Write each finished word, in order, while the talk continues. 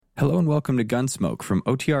Hello and welcome to Gunsmoke from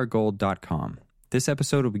OTRGold.com. This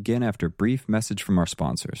episode will begin after a brief message from our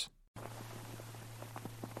sponsors.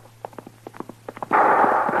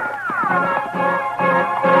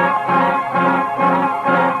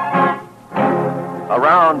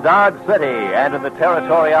 Around Dodge City and in the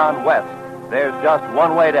territory on West, there's just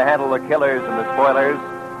one way to handle the killers and the spoilers,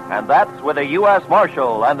 and that's with a U.S.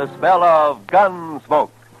 Marshal and the smell of gun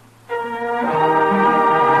smoke.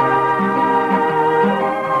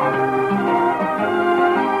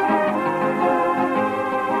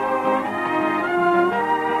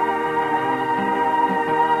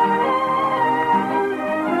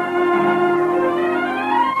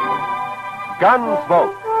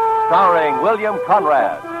 Gunsmoke, starring William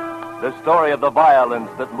Conrad. The story of the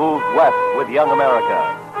violence that moved west with young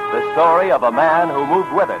America. The story of a man who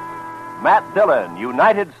moved with it. Matt Dillon,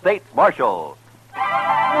 United States Marshal.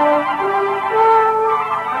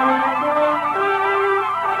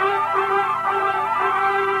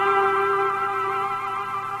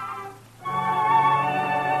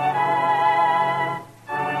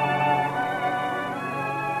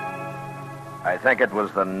 I think it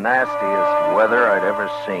was the nastiest weather I'd ever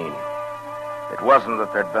seen. It wasn't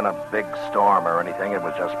that there'd been a big storm or anything. It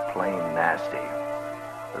was just plain nasty.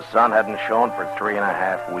 The sun hadn't shone for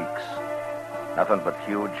 3.5 weeks. Nothing but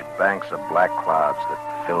huge banks of black clouds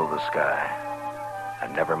that filled the sky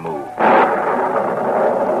and never moved.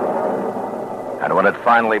 And when it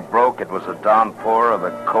finally broke, it was a downpour of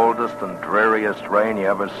the coldest and dreariest rain you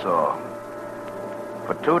ever saw.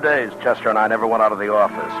 For 2 days, Chester and I never went out of the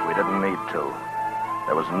office. We didn't need to.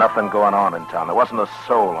 There was nothing going on in town. There wasn't a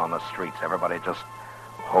soul on the streets. Everybody just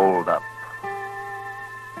holed up.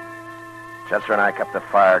 Chester and I kept the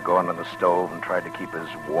fire going on the stove and tried to keep as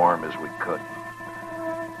warm as we could.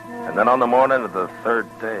 And then on the morning of the third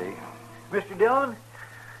day... Mr. Dillon?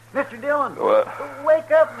 Mr. Dillon! What?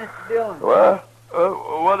 Wake up, Mr. Dillon. What?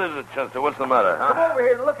 What is it, Chester? What's the matter, huh? Come over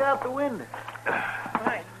here and look out the window.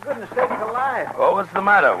 My goodness sakes alive. Oh, what's the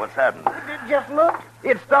matter? What's happened? Just look.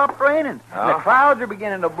 It stopped raining. Oh? The clouds are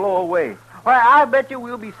beginning to blow away. Why, I bet you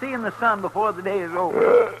we'll be seeing the sun before the day is over.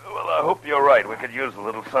 Well, I hope you're right. We could use a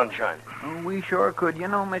little sunshine. Oh, we sure could. You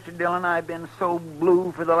know, Mr. Dillon, I've been so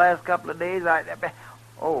blue for the last couple of days. I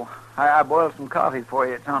boiled some coffee for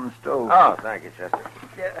you. It's on the stove. Oh, thank you, Chester.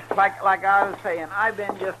 Like I was saying, I've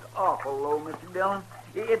been just awful low, Mr. Dillon.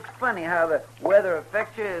 It's funny how the weather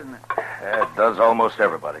affects you, isn't it? Yeah, it does almost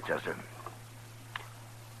everybody, Chester.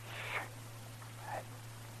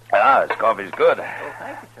 This coffee's good. Oh,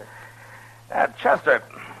 thank you, sir. Chester,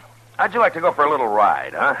 how'd you like to go for a little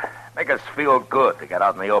ride, huh? Make us feel good to get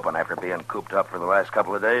out in the open after being cooped up for the last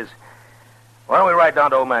couple of days. Why don't we ride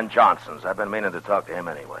down to old man Johnson's? I've been meaning to talk to him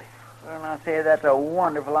anyway. Well, I'll say that's a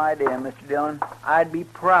wonderful idea, Mr. Dillon. I'd be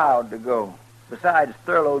proud to go. Besides,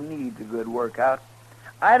 Thurlow needs a good workout.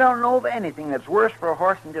 I don't know of anything that's worse for a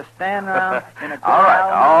horse than just standing around in a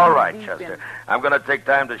corral. All right, Chester. I'm going to take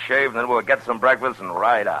time to shave, and then we'll get some breakfast and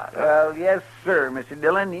ride out. Well, yes, sir, Mr.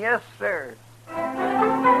 Dillon. Yes, sir.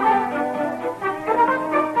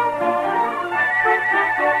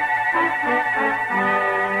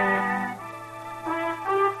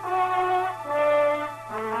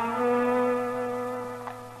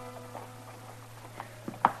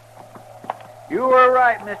 You were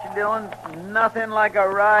right, Mr. Dillon. Nothing like a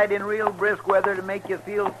ride in real brisk weather to make you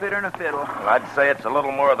feel fitter than a fiddle. I'd say it's a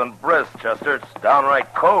little more than brisk, Chester. It's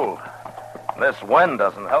downright cold. This wind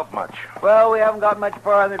doesn't help much. Well, we haven't got much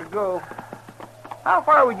farther to go. How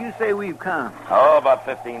far would you say we've come? Oh, about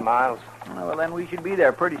 15 miles. Well, then we should be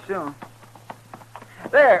there pretty soon.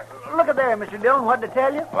 There. Look at there, Mr. Dillon. What did I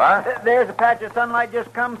tell you? What? There's a patch of sunlight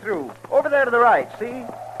just come through. Over there to the right, see?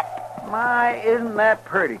 My, isn't that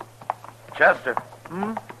pretty? Chester.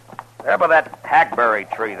 There by that hackberry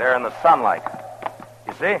tree there in the sunlight.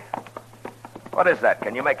 You see? What is that?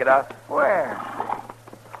 Can you make it out? Where?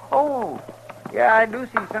 Oh, yeah, I do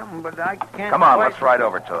see something, but I can't... Come on, quite... let's ride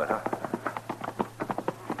over to it, huh?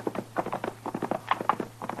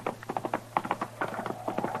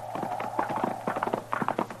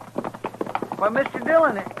 Well, Mr.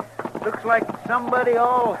 Dillon, it looks like somebody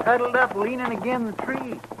all huddled up leaning against the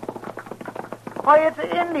tree. Why, it's an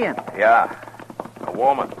Indian. Yeah, a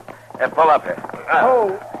woman. Hey, pull up here.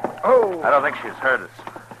 Oh. I don't think she's heard us.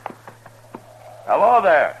 Hello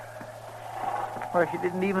there. Well, she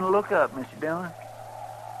didn't even look up, Mr. Dillon.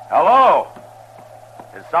 Hello.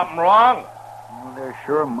 Is something wrong? Well, there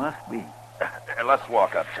sure must be. Let's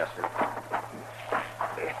walk up, Chester.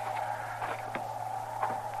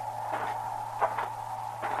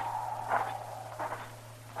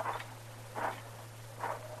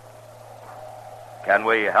 Can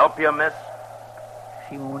we help you, miss?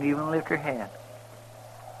 She won't even lift her head.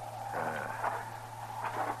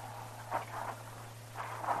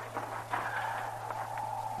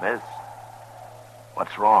 Miss,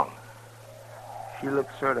 what's wrong? She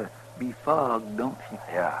looks sort of befogged, don't she?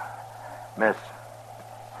 Yeah. Miss,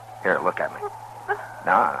 here, look at me.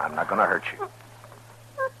 No, I'm not going to hurt you.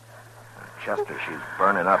 Chester, she's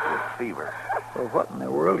burning up with fever. Well, what in the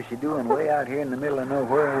world is she doing way out here in the middle of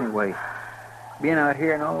nowhere anyway? Being out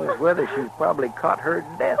here in all this weather, she's probably caught her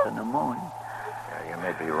death in the morning. Yeah, you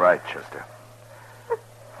may be right, Chester.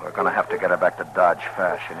 We're going to have to get her back to Dodge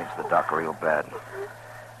fast. She needs the doc real bad.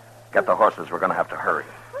 Get the horses. We're going to have to hurry.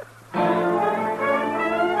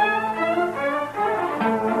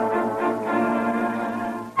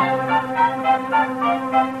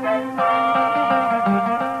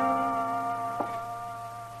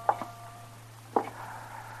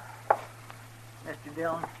 Mr.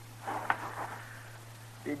 Dillon,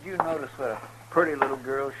 did you notice what a pretty little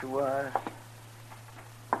girl she was?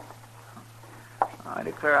 I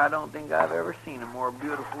declare I don't think I've ever seen a more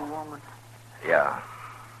beautiful woman. Yeah.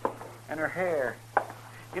 And her hair.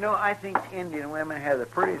 You know, I think Indian women have the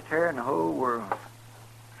prettiest hair in the whole world.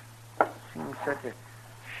 Seems such a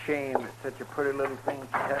shame that such a pretty little thing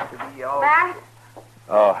should have to be all... Matt,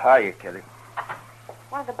 Oh, hiya, Kitty.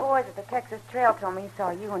 one of the boys at the Texas Trail told me he saw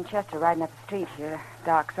you and Chester riding up the street here to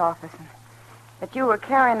Doc's office, and that you were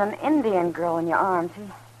carrying an Indian girl in your arms. He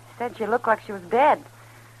said she looked like she was dead.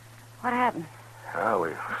 What happened? Oh, we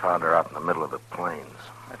found her out in the middle of the plains.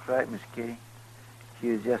 That's right, Miss Kitty. She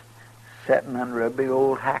was just sitting under a big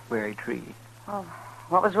old hackberry tree. Well,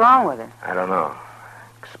 what was wrong with her? I don't know.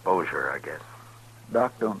 Exposure, I guess.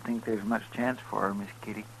 Doc don't think there's much chance for her, Miss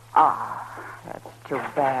Kitty. Oh, that's too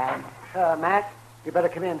bad. Matt, you better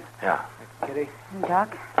come in. Yeah. Kitty.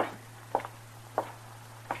 Doc?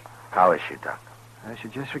 How is she, Doc? She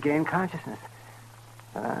just regained consciousness.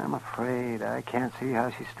 I'm afraid I can't see how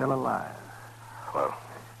she's still alive. Well,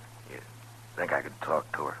 you think I could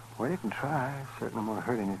talk to her? Well, you can try. Certainly won't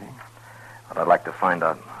hurt anything. But I'd like to find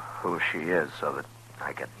out who she is so that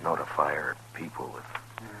I can notify her people if...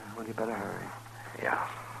 Well, you better hurry. Yeah.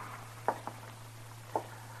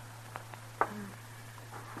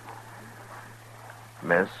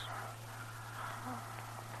 Miss?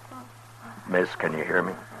 Miss, can you hear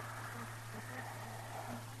me?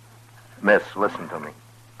 Miss, listen to me.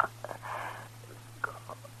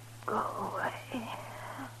 Go away.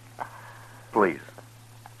 Please.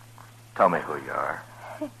 Tell me who you are.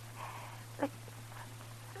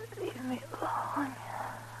 Leave me alone.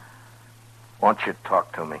 Won't you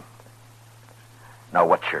talk to me? Now,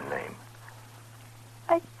 what's your name?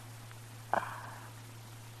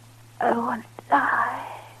 I want to die.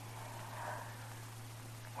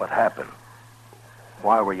 What happened?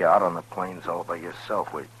 Why were you out on the plains all by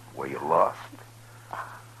yourself? Were you lost? I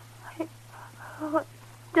want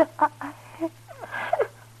to die.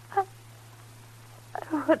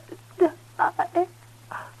 I want to die.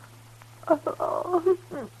 Alone.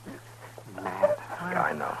 Matt. Yeah,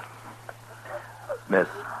 I know. Miss,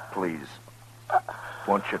 please,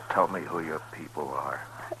 won't you tell me who your people are?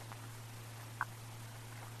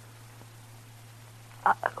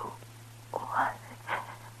 I want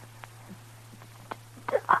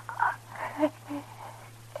to die.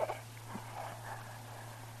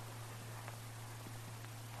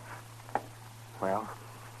 Well,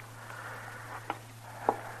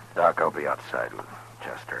 Doc, I'll be outside with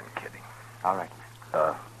Chester and Kitty. all right.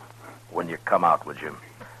 When you come out, would you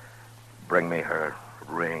bring me her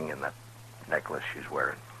ring and that necklace she's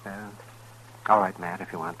wearing? All right, Matt,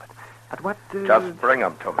 if you want. But what... Just bring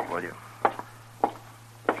them to me, will you?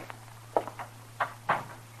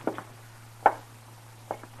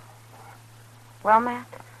 Well, Matt?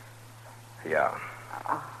 Yeah.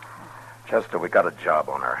 Chester, we got a job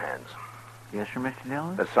on our hands. Yes, sir, Mr.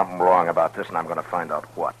 Dillon? There's something wrong about this, and I'm going to find out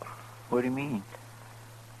what. What do you mean?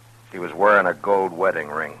 She was wearing a gold wedding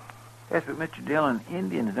ring. Yes, but Mr. Dillon,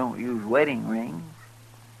 Indians don't use wedding rings.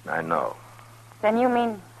 I know. Then you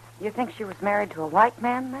mean you think she was married to a white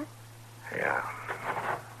man, Matt? Yeah.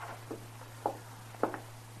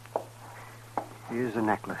 Here's the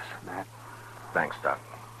necklace, Matt. Thanks, Doc.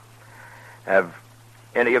 Have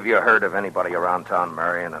any of you heard of anybody around town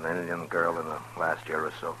marrying an Indian girl in the last year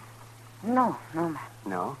or so? No, Matt.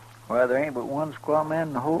 No? Well, there ain't but one squaw man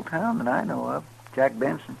in the whole town that I know of, Jack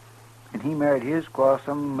Benson. And he married his squaw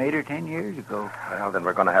some 8 or 10 years ago. Well, then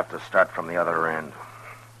we're going to have to start from the other end.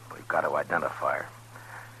 We've got to identify her.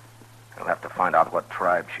 We'll have to find out what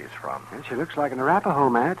tribe she's from. Well, she looks like an Arapaho,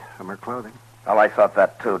 Matt, from her clothing. Well, I thought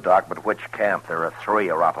that too, Doc, but which camp? There are 3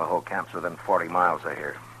 Arapaho camps within 40 miles of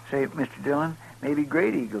here. Say, Mr. Dillon, maybe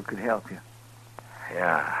Great Eagle could help you.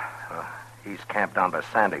 Yeah. He's camped down by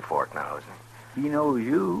Sandy Fork now, isn't he? He knows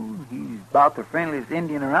you. He's about the friendliest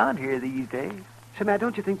Indian around here these days. Say, Matt,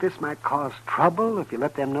 don't you think this might cause trouble if you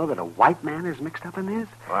let them know that a white man is mixed up in this?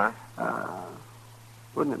 What?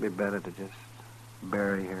 Wouldn't it be better to just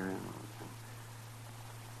bury her?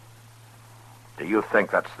 Do you think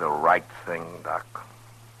that's the right thing, Doc?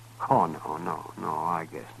 Oh, no, I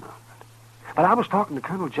guess not. But I was talking to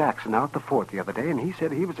Colonel Jackson out at the fort the other day, and he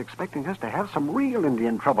said he was expecting us to have some real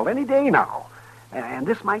Indian trouble any day now. And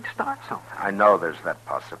this might start something. I know there's that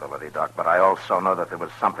possibility, Doc, but I also know that there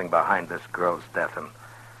was something behind this girl's death, and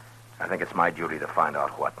I think it's my duty to find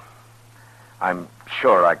out what. I'm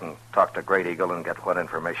sure I can talk to Great Eagle and get what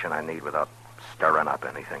information I need without stirring up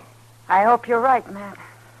anything. I hope you're right, Matt.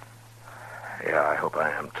 Yeah, I hope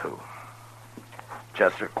I am, too.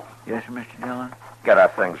 Chester? Yes, sir, Mr. Dillon? Get our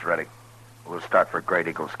things ready. We'll start for Great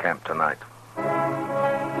Eagle's camp tonight.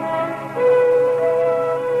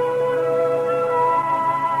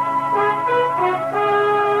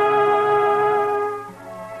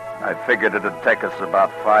 I figured it'd take us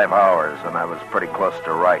about 5 hours, and I was pretty close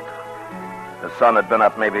to right. The sun had been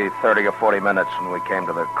up maybe 30 or 40 minutes when we came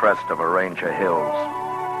to the crest of a range of hills.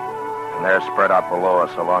 And there, spread out below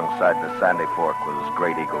us alongside the Sandy Fork, was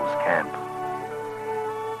Great Eagle's camp.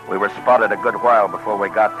 We were spotted a good while before we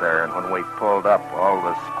got there, and when we pulled up, all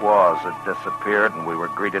the squaws had disappeared, and we were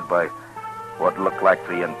greeted by what looked like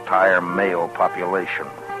the entire male population.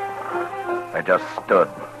 They just stood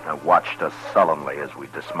and watched us sullenly as we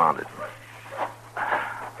dismounted.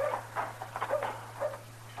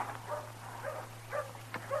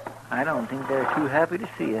 I don't think they're too happy to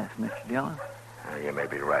see us, Mr. Dillon. You may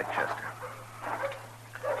be right, Chester.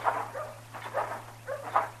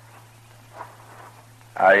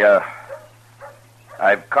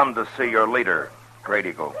 I've come to see your leader, Great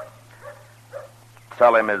Eagle.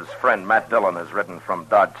 Tell him his friend Matt Dillon has ridden from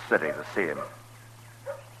Dodge City to see him.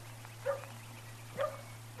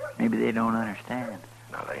 Maybe they don't understand.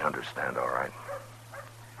 No, they understand, all right.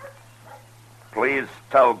 Please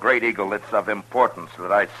tell Great Eagle it's of importance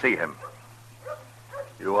that I see him.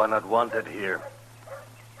 You are not wanted here.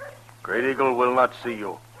 Great Eagle will not see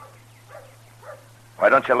you. Why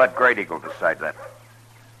don't you let Great Eagle decide that?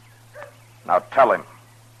 Now tell him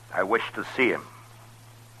I wish to see him.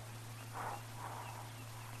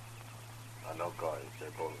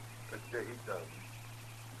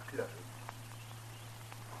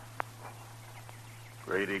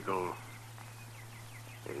 Great Eagle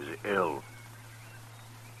is ill,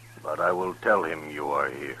 but I will tell him you are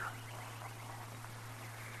here.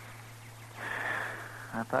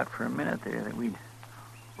 I thought for a minute there that we'd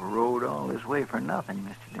rode all this way for nothing,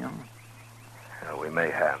 Mr. Dillon. Yeah, we may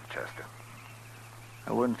have, Chester.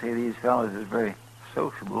 I wouldn't say these fellows is very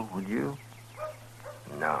sociable, would you?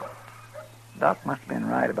 No. Doc must have been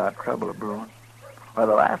right about trouble brewing. Well,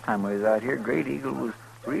 the last time we was out here, Great Eagle was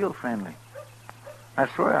real friendly. I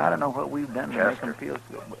swear I don't know what we've done to make him feel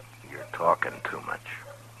so good. You're talking too much.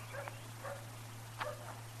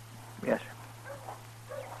 Yes,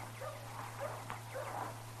 sir.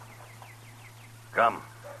 Come.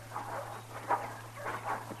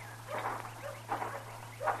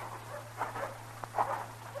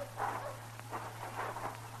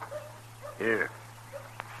 Here.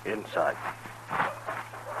 Inside.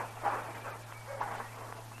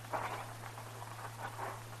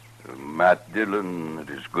 Matt Dillon, it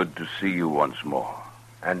is good to see you once more.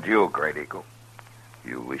 And you, Great Eagle.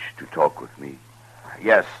 You wish to talk with me?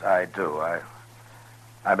 Yes, I do.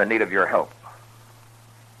 I'm in need of your help.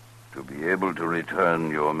 To be able to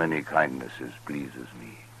return your many kindnesses pleases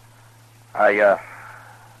me. I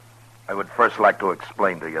would first like to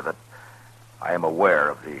explain to you that I am aware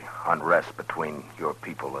of the unrest between your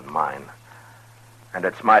people and mine. And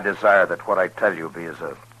it's my desire that what I tell you be as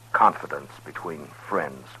a confidence between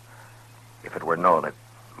friends. If it were known, it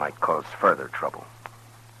might cause further trouble.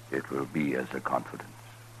 It will be as a confidence.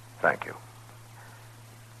 Thank you.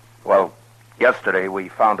 Well, yesterday we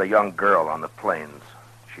found a young girl on the plains.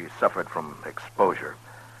 She suffered from exposure.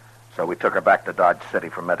 So we took her back to Dodge City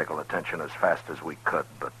for medical attention as fast as we could,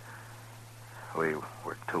 but we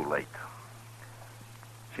were too late.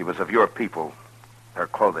 She was of your people. Her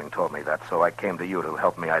clothing told me that, so I came to you to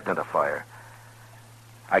help me identify her.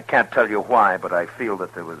 I can't tell you why, but I feel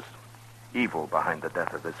that there was evil behind the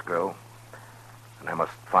death of this girl, and I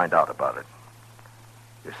must find out about it.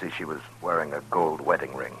 You see, she was wearing a gold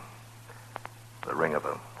wedding ring, the ring of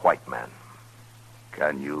a white man.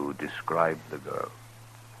 Can you describe the girl?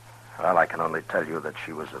 Well, I can only tell you that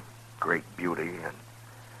she was of great beauty, and,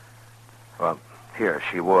 well, here,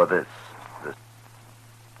 she wore this.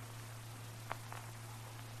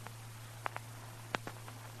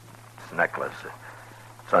 necklace.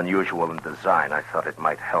 It's unusual in design. I thought it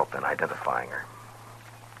might help in identifying her.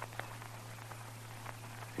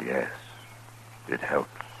 Yes, it helps.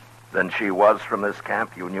 Then she was from this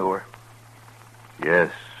camp? You knew her?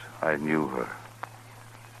 Yes, I knew her.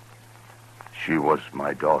 She was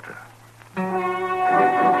my daughter.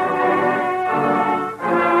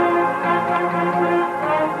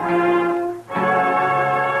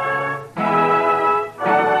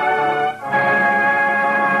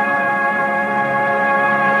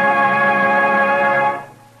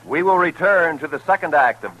 We will return to the second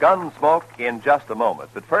act of Gunsmoke in just a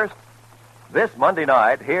moment. But first, this Monday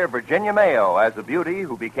night, hear Virginia Mayo as a beauty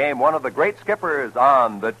who became one of the great skippers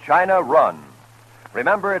on the China Run.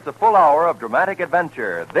 Remember, it's a full hour of dramatic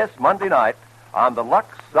adventure this Monday night on the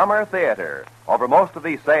Lux Summer Theater over most of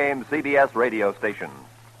these same CBS radio stations.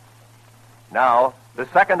 Now, the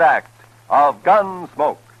second act of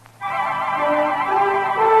Gunsmoke.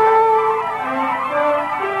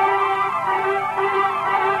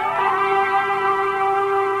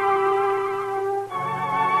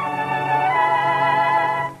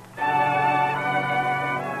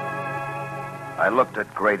 I looked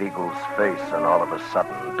at Great Eagle's face, and all of a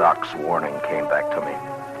sudden, Doc's warning came back to me.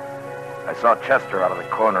 I saw Chester out of the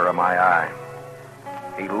corner of my eye.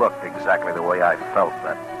 He looked exactly the way I felt,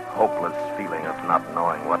 that hopeless feeling of not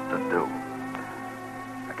knowing what to do.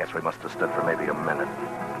 I guess we must have stood for maybe a minute.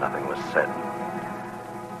 Nothing was said.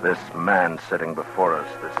 This man sitting before us,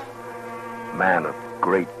 this man of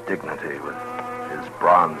great dignity with his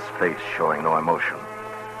bronze face showing no emotion,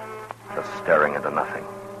 just staring into nothing,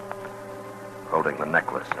 holding the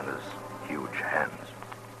necklace in his huge hands.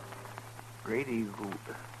 Great Eagle,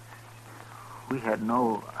 we had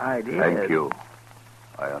no idea. Thank you.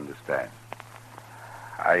 I understand.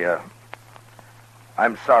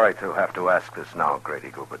 I'm sorry to have to ask this now, Great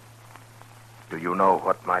Eagle, but do you know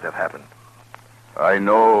what might have happened? I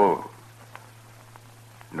know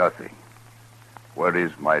nothing. Where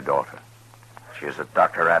is my daughter? She is at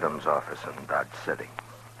Dr. Adams' office in Dodge City.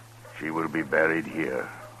 She will be buried here.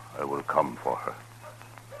 I will come for her.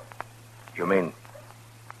 You mean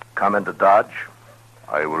come into Dodge?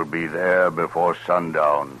 I will be there before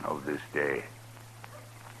sundown of this day.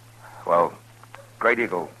 Well, Great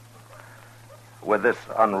Eagle, with this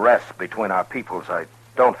unrest between our peoples, I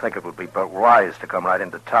don't think it would be but wise to come right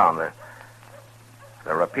into town.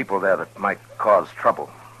 There are people there that might cause trouble.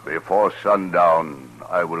 Before sundown,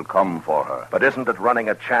 I will come for her. But isn't it running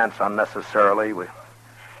a chance unnecessarily?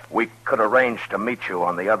 We could arrange to meet you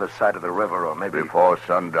on the other side of the river, or maybe... Before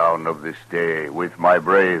sundown of this day, with my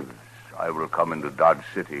braves, I will come into Dodge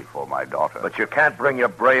City for my daughter. But you can't bring your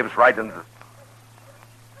braves right into...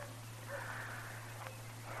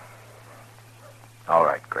 All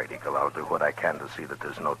right, Great Eagle, I'll do what I can to see that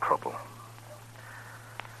there's no trouble.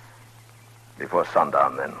 Before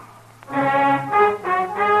sundown, then.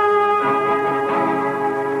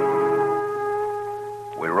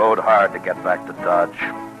 We rode hard to get back to Dodge.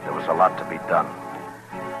 There was a lot to be done.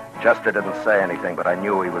 Chester didn't say anything, but I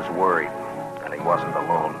knew he was worried, and he wasn't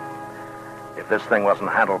alone. If this thing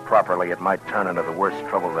wasn't handled properly, it might turn into the worst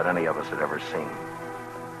trouble that any of us had ever seen.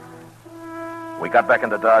 We got back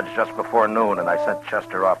into Dodge just before noon, and I sent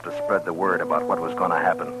Chester off to spread the word about what was going to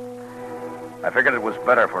happen. I figured it was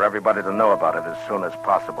better for everybody to know about it as soon as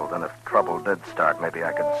possible. Then if trouble did start, maybe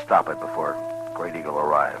I could stop it before Great Eagle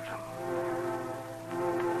arrived.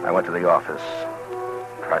 I went to the office,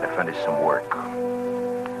 tried to finish some work.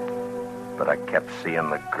 But I kept seeing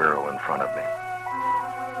the girl in front of me.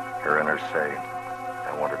 Hearing her say,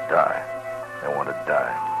 I want to die. I want to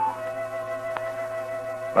die.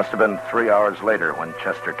 Must have been 3 hours later when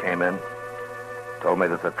Chester came in. Told me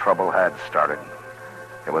that the trouble had started.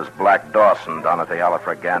 It was Black Dawson down at the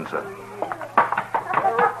Alafraganza.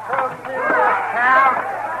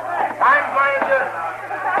 I'm going to...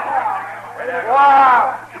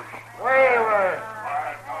 Wow! Wait a minute.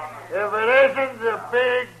 If it isn't the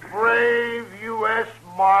big, brave U.S.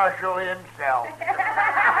 Marshal himself. Look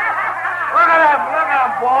at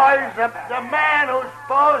him, boys. The man who's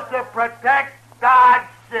supposed to protect Dodge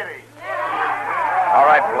City. All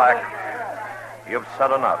right, Black. You've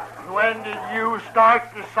said enough. When did you start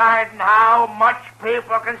deciding how much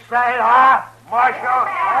people can say, huh, Marshal?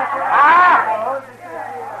 Huh?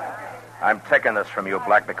 I'm taking this from you,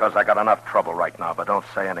 Black, because I got enough trouble right now, but don't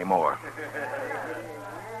say any more.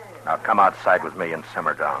 Now come outside with me and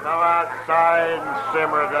simmer down. Come outside and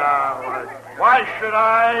simmer down. Why should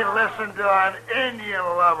I listen to an Indian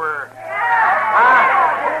lover?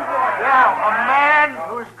 Yeah, a man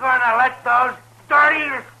who's going to let those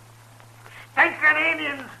dirty, stinking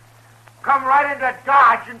Indians come right into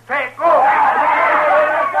Dodge and take over.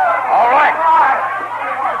 All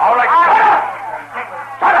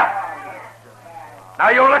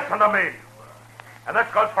to me. And this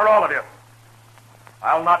goes for all of you.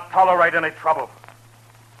 I'll not tolerate any trouble.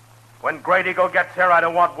 When Great Eagle gets here, I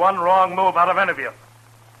don't want one wrong move out of any of you.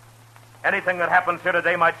 Anything that happens here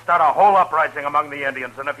today might start a whole uprising among the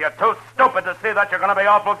Indians, and if you're too stupid to see that, you're going to be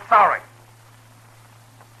awful sorry.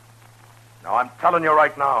 Now, I'm telling you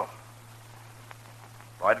right now,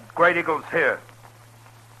 while Great Eagle's here,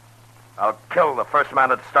 I'll kill the first man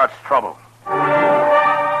that starts trouble.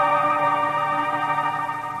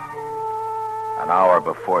 An hour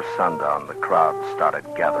before sundown, the crowd started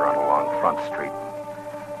gathering along Front Street.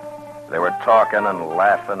 They were talking and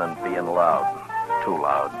laughing and being loud, too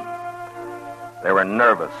loud. They were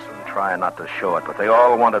nervous and trying not to show it, but they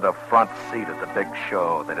all wanted a front seat at the big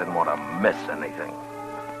show. They didn't want to miss anything.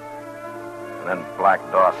 And then Black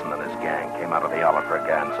Dawson and his gang came out of the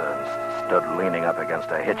Alafraganza and stood leaning up against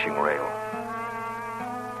a hitching rail.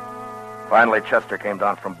 Finally, Chester came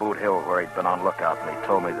down from Boot Hill where he'd been on lookout, and he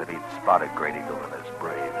told me that he'd spotted Great Eagle and his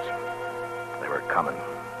braves. They were coming.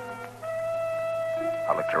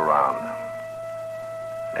 I looked around.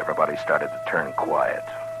 Everybody started to turn quiet.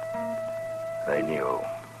 They knew.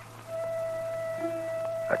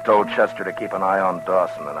 I told Chester to keep an eye on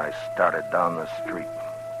Dawson, and I started down the street.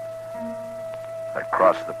 I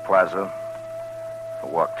crossed the plaza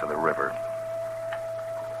and walked to the river.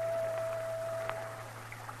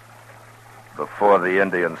 Before the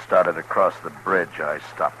Indians started to cross the bridge, I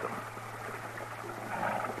stopped them.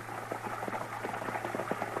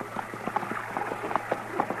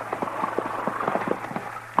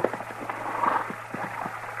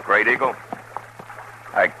 Great Eagle,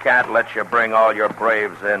 I can't let you bring all your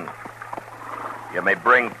braves in. You may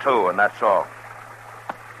bring 2, and that's all.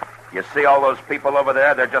 You see all those people over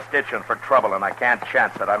there? They're just itching for trouble, and I can't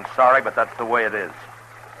chance it. I'm sorry, but that's the way it is.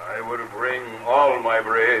 I would bring all my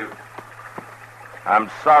braves.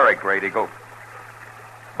 I'm sorry, Great Eagle,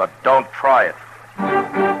 but don't try it.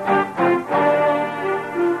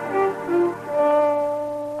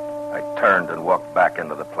 I turned and walked back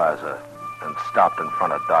into the plaza and stopped in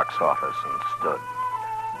front of Doc's office and stood,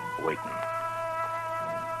 waiting.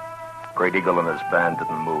 Great Eagle and his band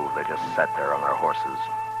didn't move. They just sat there on their horses,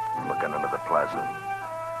 looking into the plaza.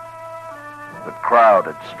 The crowd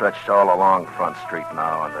had stretched all along Front Street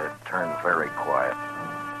now, and they'd turned very quiet.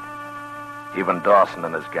 Even Dawson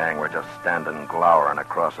and his gang were just standing glowering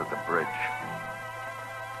across at the bridge.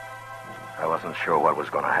 I wasn't sure what was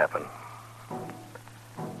going to happen.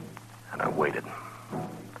 And I waited.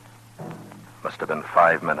 Must have been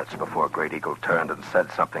 5 minutes before Great Eagle turned and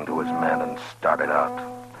said something to his men and started out,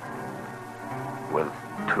 with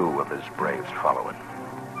 2 of his braves following.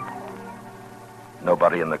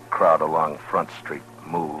 Nobody in the crowd along Front Street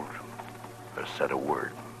moved or said a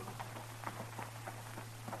word.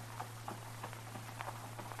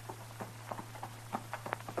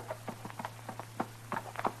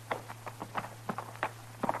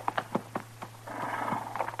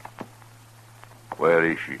 Where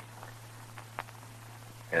is she?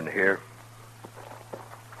 In here.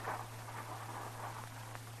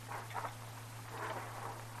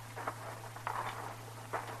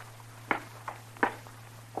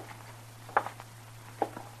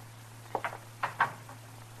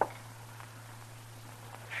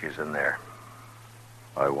 She's in there.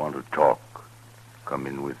 I want to talk. Come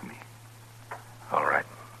in with me. All right.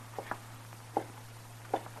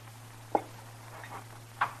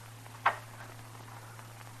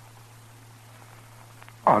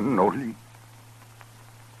 Anoli.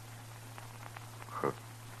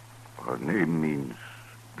 Her name means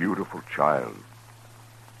beautiful child.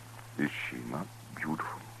 Is she not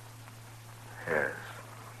beautiful? Yes.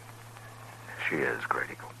 She is,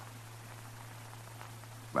 Great Eagle.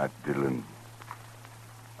 Matt Dillon,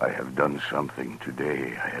 I have done something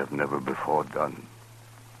today I have never before done.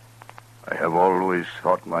 I have always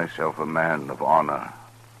thought myself a man of honor.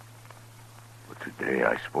 But today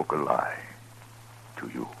I spoke a lie. To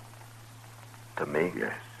you. To me?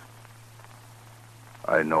 Yes.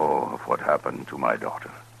 I know of what happened to my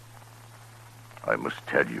daughter. I must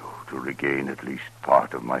tell you to regain at least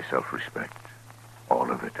part of my self-respect. All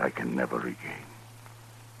of it I can never regain.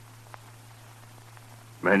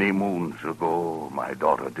 Many moons ago, my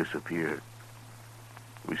daughter disappeared.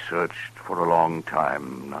 We searched for a long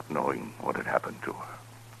time, not knowing what had happened to her.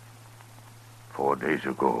 4 days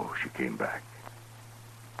ago, she came back.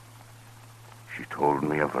 She told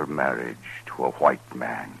me of her marriage to a white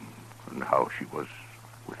man and how she was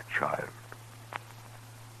with child.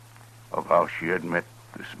 Of how she had met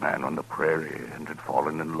this man on the prairie and had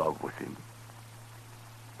fallen in love with him.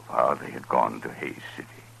 Of how they had gone to Hays City.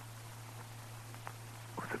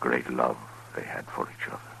 Of the great love they had for each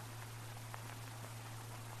other.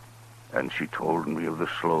 And she told me of the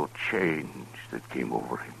slow change that came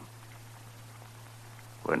over him.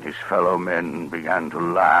 When his fellow men began to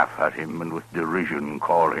laugh at him and with derision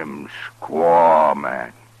call him Squaw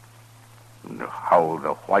Man. And how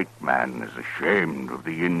the white man is ashamed of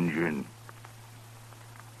the Indian.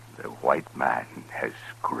 The white man has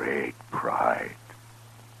great pride.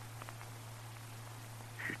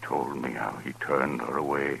 She told me how he turned her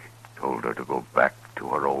away, told her to go back to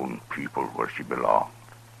her own people where she belonged.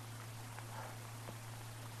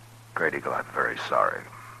 Great Eagle, I'm very sorry.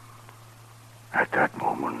 At that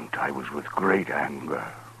moment, I was with great anger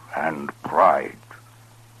and pride.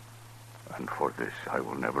 And for this, I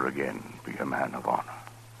will never again be a man of honor.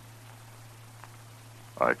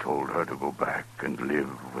 I told her to go back and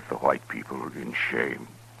live with the white people in shame.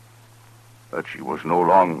 That she was no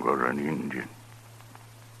longer an Indian.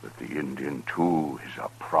 That the Indian, too, is a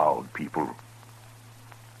proud people.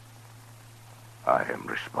 I am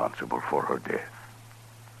responsible for her death.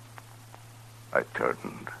 I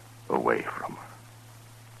turned away from her.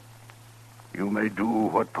 You may do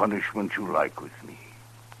what punishment you like with me.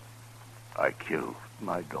 I killed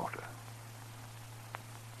my daughter.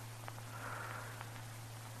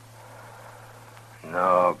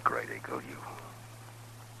 No, Great Eagle,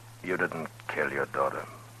 you didn't kill your daughter.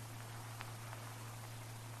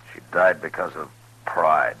 She died because of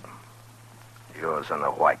pride. Yours and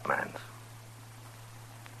the white man's.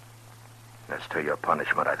 As to your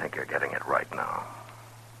punishment, I think you're getting it right now.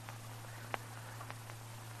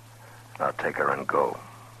 Now take her and go.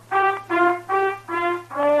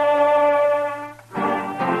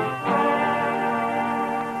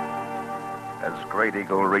 As Great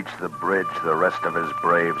Eagle reached the bridge, the rest of his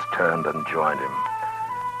braves turned and joined him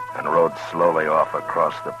and rode slowly off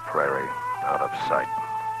across the prairie, out of sight.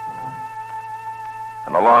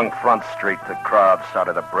 And along Front Street, the crowd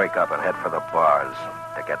started to break up and head for the bars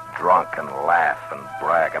to get drunk and laugh and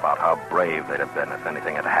brag about how brave they'd have been if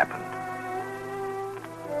anything had happened.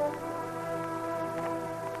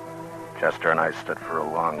 Chester and I stood for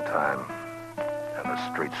a long time, and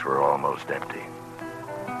the streets were almost empty.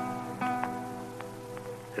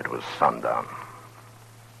 It was sundown.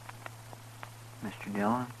 Mr.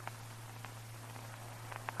 Dillon,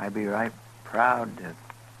 I'd be right proud to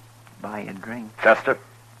buy you a drink. Chester,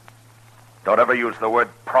 don't ever use the word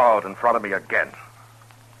proud in front of me again.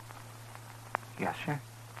 Yes, sir.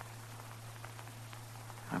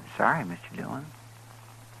 I'm sorry, Mr. Dillon.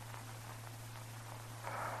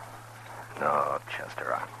 No,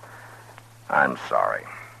 Chester, I'm sorry.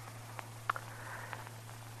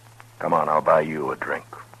 Come on, I'll buy you a drink.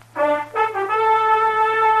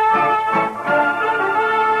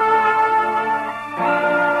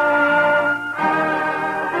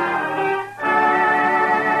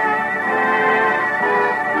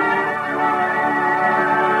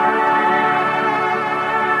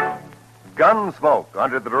 Gunsmoke,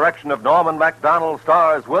 under the direction of Norman Macdonald,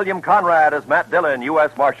 stars William Conrad as Matt Dillon, U.S.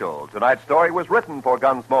 Marshal. Tonight's story was written for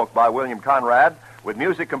Gunsmoke by William Conrad, with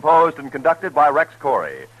music composed and conducted by Rex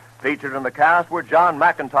Corey. Featured in the cast were John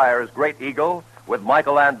McIntyre as Great Eagle, with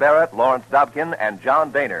Michael Ann Barrett, Lawrence Dobkin, and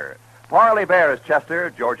John Daner. Parley Bear as Chester,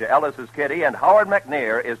 Georgia Ellis as Kitty, and Howard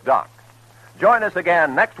McNear is Doc. Join us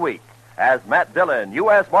again next week as Matt Dillon,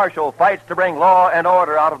 U.S. Marshal, fights to bring law and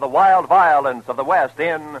order out of the wild violence of the West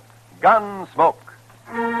in Gunsmoke.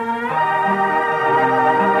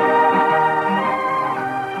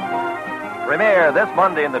 Premiere this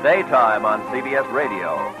Monday in the daytime on CBS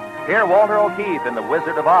Radio. Hear Walter O'Keefe in The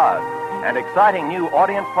Wizard of Oz, an exciting new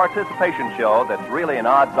audience participation show that's really an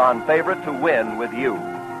odds-on favorite to win with you.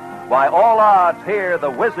 By all odds, hear The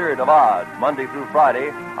Wizard of Oz, Monday through Friday,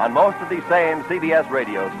 on most of these same CBS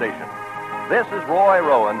radio stations. This is Roy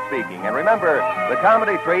Rowan speaking. And remember, the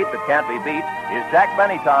comedy treat that can't be beat is Jack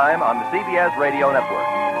Benny Time on the CBS Radio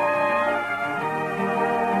Network.